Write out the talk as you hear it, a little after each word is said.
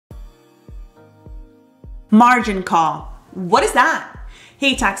Margin call. What is that?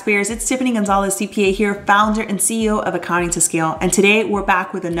 Hey taxpayers, it's Tiffany Gonzalez CPA here, founder and CEO of Accounting to Scale. And today we're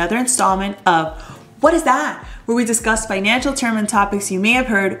back with another installment of What is that? Where we discuss financial terms and topics you may have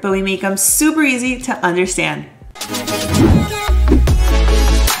heard, but we make them super easy to understand.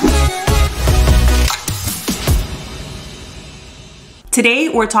 Today,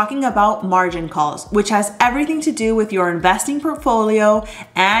 we're talking about margin calls, which has everything to do with your investing portfolio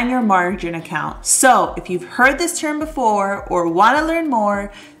and your margin account. So if you've heard this term before or want to learn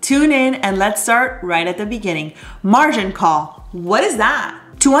more, tune in and let's start right at the beginning. Margin call. What is that?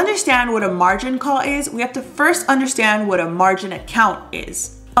 To understand what a margin call is, we have to first understand what a margin account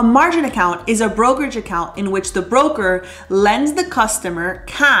is. A margin account is a brokerage account in which the broker lends the customer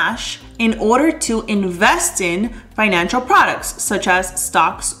cash in order to invest in financial products such as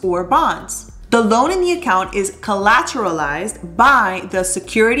stocks or bonds. The loan in the account is collateralized by the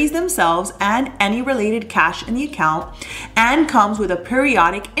securities themselves and any related cash in the account and comes with a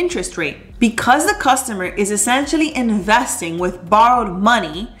periodic interest rate. Because the customer is essentially investing with borrowed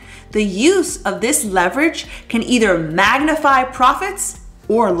money, the use of this leverage can either magnify profits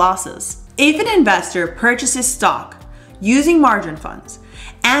or losses. If an investor purchases stock using margin funds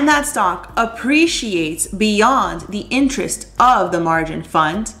and that stock appreciates beyond the interest of the margin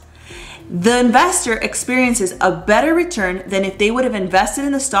fund, the investor experiences a better return than if they would have invested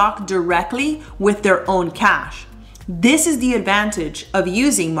in the stock directly with their own cash. This is the advantage of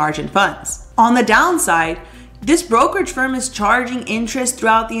using margin funds. On the downside, this brokerage firm is charging interest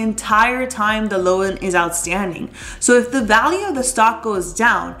throughout the entire time the loan is outstanding. So if the value of the stock goes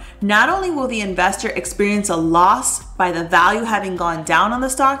down, not only will the investor experience a loss by the value having gone down on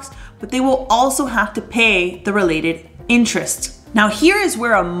the stocks, but they will also have to pay the related interest. Now here is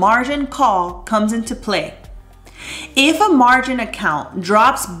where a margin call comes into play. If a margin account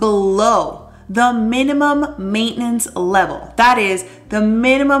drops below the minimum maintenance level, that is the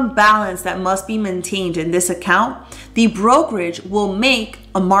minimum balance that must be maintained in this account, the brokerage will make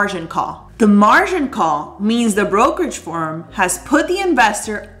a margin call. The margin call means the brokerage firm has put the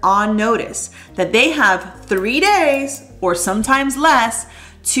investor on notice that they have 3 days or sometimes less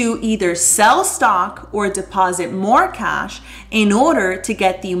to either sell stock or deposit more cash in order to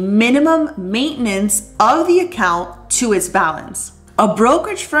get the minimum maintenance of the account to its balance. A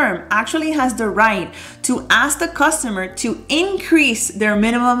brokerage firm actually has the right to ask the customer to increase their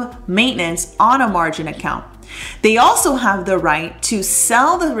minimum maintenance on a margin account. They also have the right to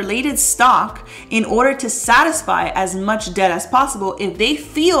sell the related stock in order to satisfy as much debt as possible if they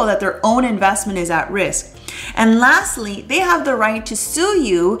feel that their own investment is at risk. And lastly, they have the right to sue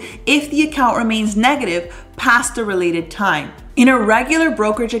you if the account remains negative past the related time. In a regular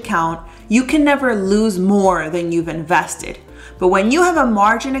brokerage account, you can never lose more than you've invested. But when you have a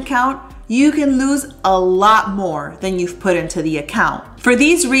margin account, you can lose a lot more than you've put into the account. For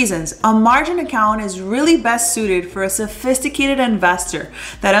these reasons, a margin account is really best suited for a sophisticated investor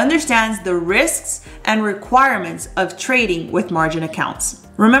that understands the risks and requirements of trading with margin accounts.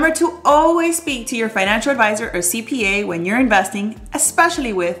 Remember to always speak to your financial advisor or CPA when you're investing,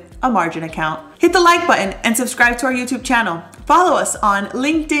 especially with a margin account. Hit the like button and subscribe to our YouTube channel. Follow us on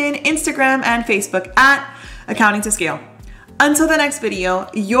LinkedIn, Instagram, and Facebook at Accounting to Scale. Until the next video,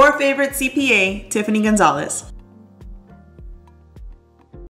 your favorite CPA, Tiffany Gonzalez.